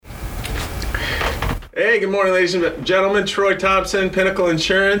Hey, good morning, ladies and gentlemen. Troy Thompson, Pinnacle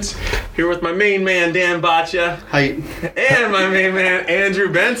Insurance, here with my main man, Dan Baccia. Hi. And my main man,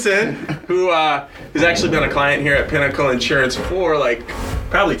 Andrew Benson, who has actually been a client here at Pinnacle Insurance for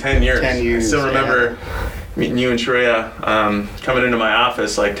probably 10 years. 10 years, I still remember meeting you and Shreya coming into my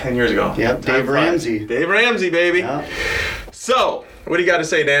office 10 years ago. Yep, Dave Ramsey. Dave Ramsey, baby. Yep. So, what do you got to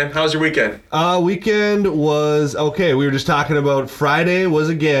say, Dan? How was your weekend? Weekend was okay. We were just talking about Friday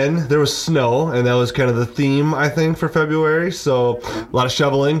there was snow, and that was kind of the theme, I think, for February. So a lot of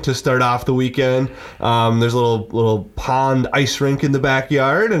shoveling to start off the weekend. There's a little pond ice rink in the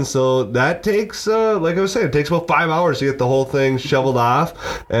backyard, and so that takes, like I was saying, it takes about 5 hours to get the whole thing shoveled off.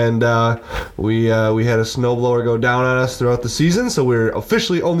 And we had a snowblower go down on us throughout the season, so we're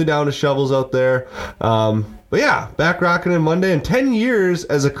officially only down to shovels out there. But yeah, back rocking in Monday, and 10 years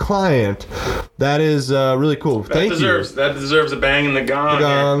as a client. That is really cool. Thank you. That deserves a bang in the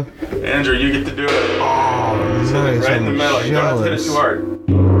gong. Andrew, you get to do it. Oh, nice. Right in the middle. You don't have to hit it too hard.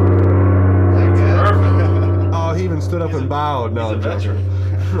 Perfect. Oh, he even stood up and bowed. No, He's a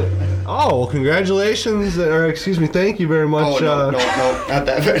veteran. Oh, well, congratulations, or excuse me, thank you very much. No, not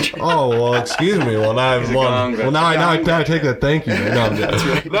that veteran. Oh, well, excuse me. Well, now I've won. Well, now I take that thank you. No, That's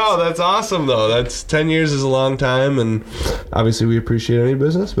right. No, that's awesome, though. That's 10 years is a long time, and obviously we appreciate any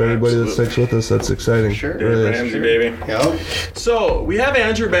business, but anybody that sticks with us, that's exciting. Sure. It really is. Ramsey, baby. Yep. So, we have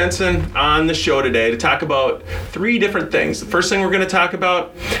Andrew Benson on the show today to talk about 3 different things. The first thing we're going to talk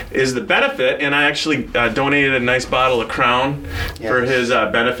about is the benefit, and I actually donated a nice bottle of Crown for his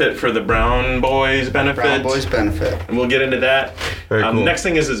benefit for the Brown Boys benefit. Brown Boys benefit. And we'll get into that. Very cool. Next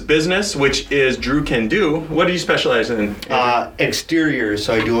thing is his business, which is Drew Can Do. What do you specialize in? Exteriors.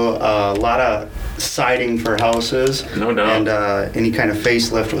 So I do a lot of siding for houses. No doubt. And any kind of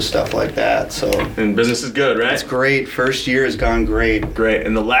facelift with stuff like that. So And business is good, right? it's great. First year has gone great. Great.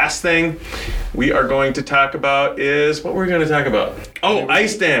 And the last thing we are going to talk about is, what were we going to talk about? Oh,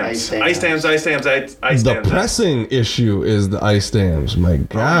 ice dams. Ice dams. The pressing issue is the ice dams. My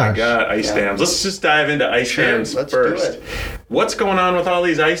gosh. Oh my God, ice dams. Let's just dive into ice dams let's first. do it. What's going on with all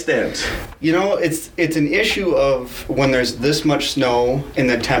these ice dams? You know, it's an issue of when there's this much snow and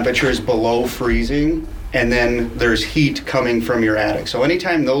the temperature is below freezing, and then there's heat coming from your attic. So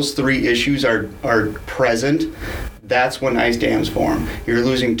anytime those 3 issues are present, that's when ice dams form. You're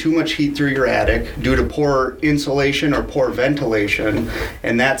losing too much heat through your attic due to poor insulation or poor ventilation,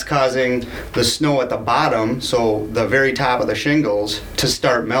 and that's causing the snow at the bottom, so the very top of the shingles, to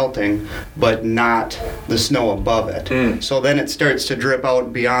start melting, but not the snow above it. So then it starts to drip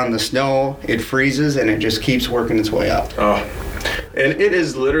out beyond the snow, it freezes, and it just keeps working its way up. Oh. And it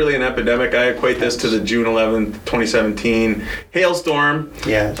is literally an epidemic. I equate this to the June 11th, 2017 hailstorm.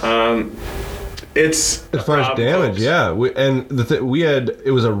 Yeah. It's As far as damage, folks. yeah.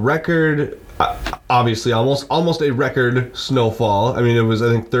 It was a record, obviously almost a record snowfall. I mean, it was, I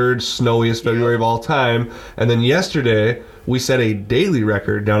think, 3rd snowiest February of all time. And then yesterday, we set a daily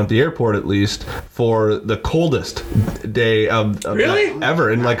record down at the airport, at least, for the coldest day of Really?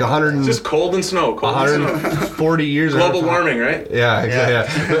 ever in 100 It's just cold and snow. 140 years. Global warming, right? Yeah,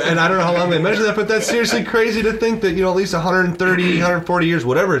 exactly. Yeah. And I don't know how long they measure that, but that's seriously crazy to think that, at least 130, 140 years,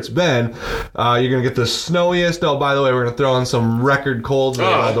 whatever it's been, you're going to get the snowiest. Oh, by the way, we're going to throw in some record colds,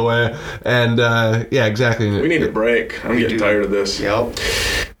 by the way. And, yeah, exactly. We need a break. I'm getting tired of this. Yep.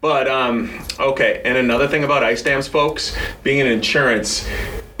 But, okay, and another thing about ice dams, folks, being in insurance,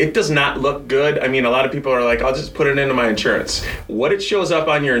 it does not look good. I mean, a lot of people are like, I'll just put it into my insurance. What it shows up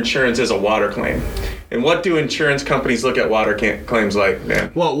on your insurance is a water claim. And what do insurance companies look at water claims like,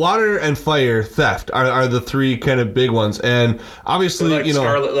 man? Well, water and fire theft are the 3 kind of big ones, and obviously, They're like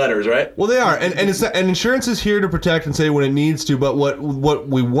scarlet letters, right? Well, they are, and insurance is here to protect and say when it needs to. But what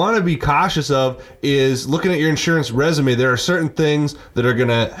we want to be cautious of is looking at your insurance resume. There are certain things that are going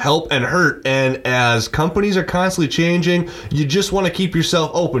to help and hurt, and as companies are constantly changing, you just want to keep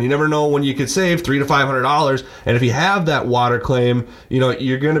yourself open. You never know when you could save $300 to $500, and if you have that water claim,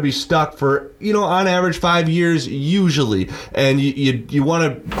 you're going to be stuck for on average 5 years usually, and you want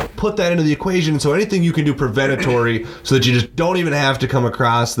to put that into the equation. So anything you can do preventatory so that you just don't even have to come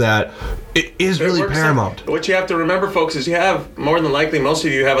across that, it is really paramount. What you have to remember, folks, is you have, more than likely, most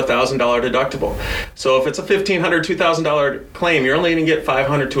of you have a $1,000 deductible. So if it's a $1,500, $2,000 claim, you're only going to get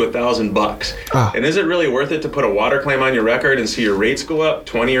 $500 to $1,000. And is it really worth it to put a water claim on your record and see your rates go up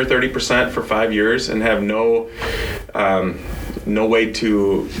 20 or 30% for 5 years and have no way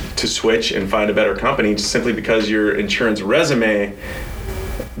to switch and find a better company, just simply because your insurance resume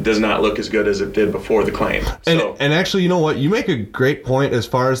does not look as good as it did before the claim. And actually, you know what? You make a great point as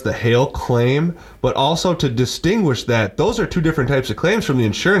far as the hail claim, but also to distinguish that those are two different types of claims from the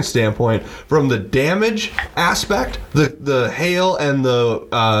insurance standpoint. From the damage aspect, the hail and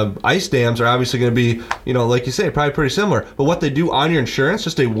the ice dams are obviously going to be, like you say, probably pretty similar. But what they do on your insurance,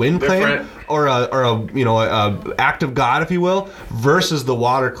 just a wind claim or a act of God, if you will, versus the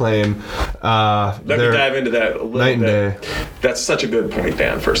water claim. Let me dive into that a little night and bit. day. That's such a good point,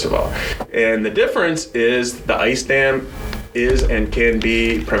 Dan, first of all. And the difference is the ice dam is and can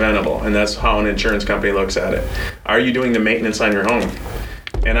be preventable, and that's how an insurance company looks at it. Are you doing the maintenance on your home?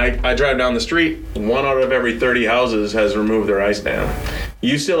 And I drive down the street, 1 out of every 30 houses has removed their ice dam.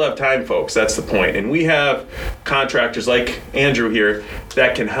 You still have time, folks. That's the point. And we have contractors like Andrew here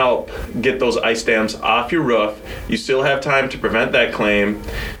that can help get those ice dams off your roof. You still have time to prevent that claim,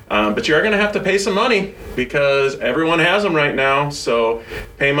 but you are going to have to pay some money because everyone has them right now. So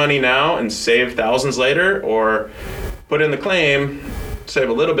pay money now and save thousands later, or put in the claim, save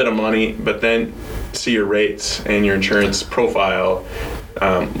a little bit of money, but then see your rates and your insurance profile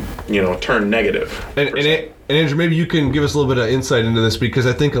turn negative. And Andrew, maybe you can give us a little bit of insight into this, because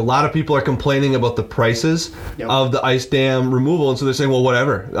I think a lot of people are complaining about the prices of the ice dam removal, and so they're saying, well,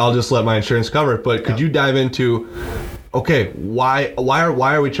 whatever, I'll just let my insurance cover it. But could you dive into, okay, why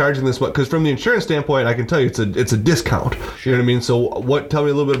are we charging this much? Because from the insurance standpoint, I can tell you it's a discount. You know what I mean? So tell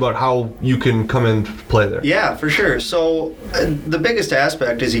me a little bit about how you can come in play there. Yeah, for sure. So the biggest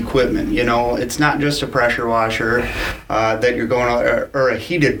aspect is equipment. It's not just a pressure washer that you're going on, or a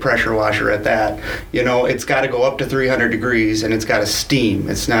heated pressure washer at that. It's got to go up to 300 degrees and it's got to steam.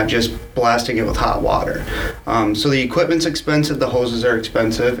 It's not just blasting it with hot water. So the equipment's expensive, the hoses are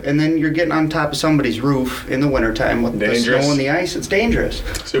expensive, and then you're getting on top of somebody's roof in the wintertime with the snow and the ice. It's dangerous.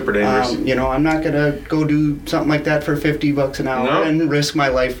 Super dangerous. I'm not going to go do something like that for $50 an hour and risk my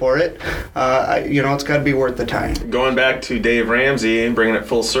life for it. It's got to be worth the time. Going back to Dave Ramsey and bringing it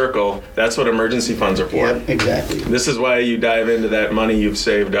full circle, that's what emergency funds are for. Yep, exactly. This is why you dive into that money you've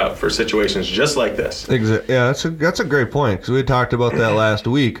saved up for situations just like this. Exactly. Yeah, that's a great point, because we talked about that last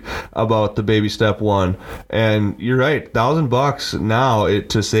week about the baby step one, and you're right, $1,000 now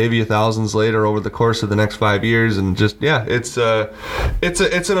to save you thousands later over the course of the next 5 years, and just it's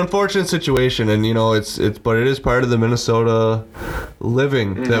an unfortunate situation, and but it is part of the Minnesota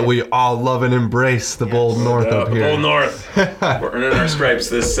living that we all love and embrace. The bold north up here. The bold north. We're earning our stripes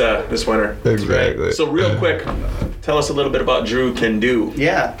this winter. Exactly. So real quick, tell us a little bit about Drew Can Do.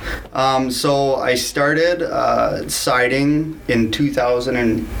 Yeah. So I started siding in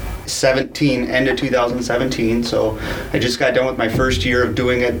 2017, end of 2017. So I just got done with my first year of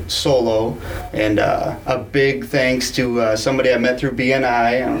doing it solo, and a big thanks to somebody I met through BNI.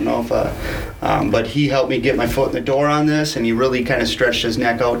 I don't know if, but he helped me get my foot in the door on this, and he really kind of stretched his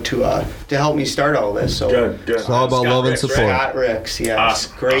neck out to help me start all this. So good. It's all about love and support. Scott Ricks, yes,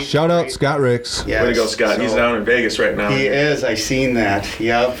 awesome. Great. Shout out Scott Ricks. Yes. Way to go, Scott. He's down in Vegas right now. He is. I seen that.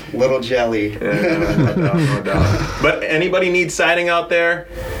 Yep, little jelly. Yeah, no doubt. But anybody needs siding out there,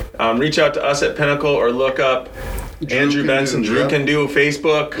 reach out to us at Pinnacle or look up Andrew Benson, Drew Can Do,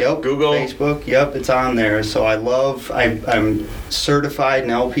 Facebook, Google. Facebook, it's on there. So I'm certified in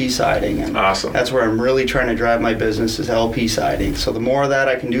LP siding, and awesome. That's where I'm really trying to drive my business, is LP siding. So the more of that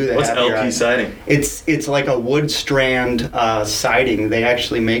I can do, the happier. What's LP siding? It's like a wood strand siding. They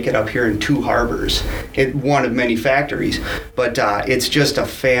actually make it up here in Two Harbors, one of many factories. But it's just a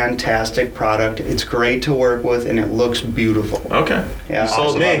fantastic product. It's great to work with, and it looks beautiful. Okay. Yeah, you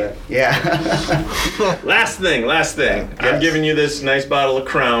sold me. Yeah. Last thing. Yes. I'm giving you this nice bottle of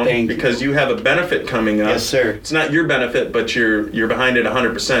Crown because you have a benefit coming up. Yes, sir. It's not your benefit, but you're behind it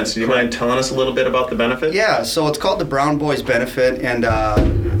 100%. So do you mind telling us a little bit about the benefit? Yeah, so it's called the Brown Boys Benefit, and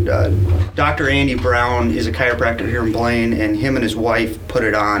Dr. Andy Brown is a chiropractor here in Blaine, and him and his wife put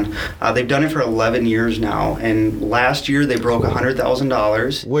it on. They've done it for 11 years now, and last year they broke $100,000 in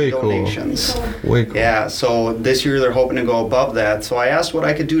donations. Way cool. Yeah, so this year they're hoping to go above that. So I asked what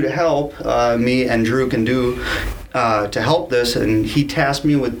I could do to help. Me and Drew Can Do to help this, and he tasked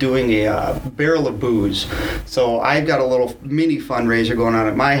me with doing a barrel of booze. So I've got a little mini fundraiser going on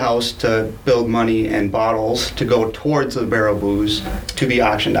at my house to build money and bottles to go towards the barrel of booze to be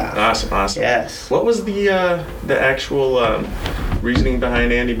auctioned off. Awesome. Yes. What was the actual reasoning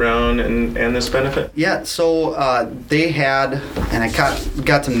behind Andy Brown and this benefit? Yeah, so they had, and I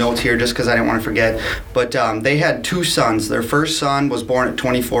got some notes here just because I didn't want to forget, but they had two sons. Their first son was born at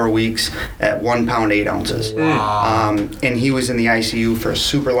 24 weeks at 1 pound 8 ounces. Wow. And he was in the ICU for a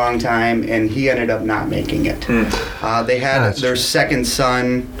super long time, and he ended up not making it. They had their second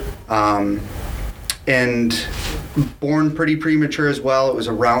son, and born pretty premature as well. It was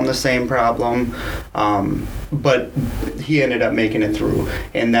around the same problem, but he ended up making it through,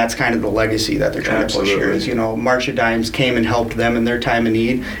 and that's kind of the legacy that they're trying to push here. Is March of Dimes came and helped them in their time of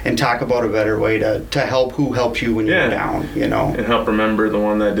need, and talk about a better way to help who helped you when you were down. And help remember the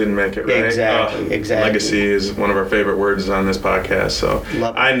one that didn't make it. Right? Exactly. Legacy is one of our favorite words on this podcast. So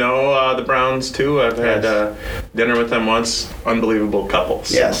I know the Browns too. I've had dinner with them once. Unbelievable couple.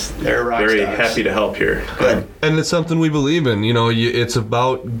 So yes, they're rock very stars. Happy to help here. Good. And it's something we believe in. It's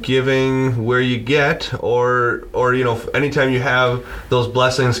about giving where you get, or anytime you have those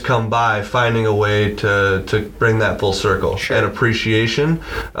blessings come by, finding a way to bring that full circle. Sure. And appreciation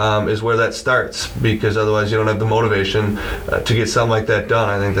is where that starts, because otherwise you don't have the motivation to get something like that done.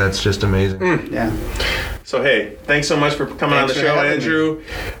 I think that's just amazing. Yeah. So, hey, thanks so much for coming on the show, Andrew.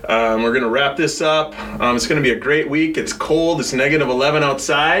 We're going to wrap this up. It's going to be a great week. It's cold. It's negative 11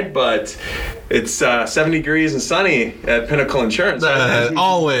 outside, but it's 70 degrees and sunny at Pinnacle Insurance.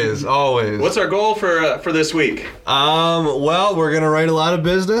 Always. What's our goal for this week? Well, we're going to write a lot of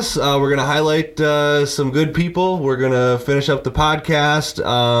business. We're going to highlight some good people. We're going to finish up the podcast.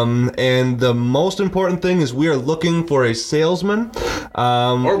 And the most important thing is we are looking for a salesman.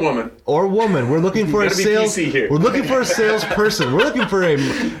 Or woman. We're looking for a salesperson. We're looking for a salesperson. We're looking for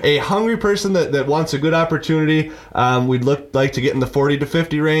a hungry person that wants a good opportunity. We'd like to get in the 40 to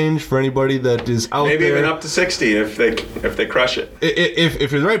 50 range for anybody that is out there. Maybe even up to 60 if they crush it.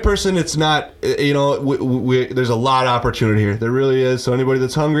 If you're the right person, it's not, there's a lot of opportunity here. There really is. So anybody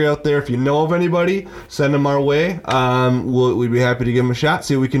that's hungry out there, if you know of anybody, send them our way. We'd be happy to give them a shot,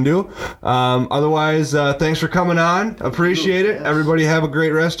 see what we can do. Otherwise, thanks for coming on. Appreciate it. Everybody have a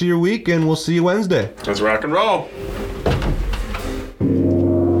great rest of your week, and we'll see you Wednesday. Let's rock and roll.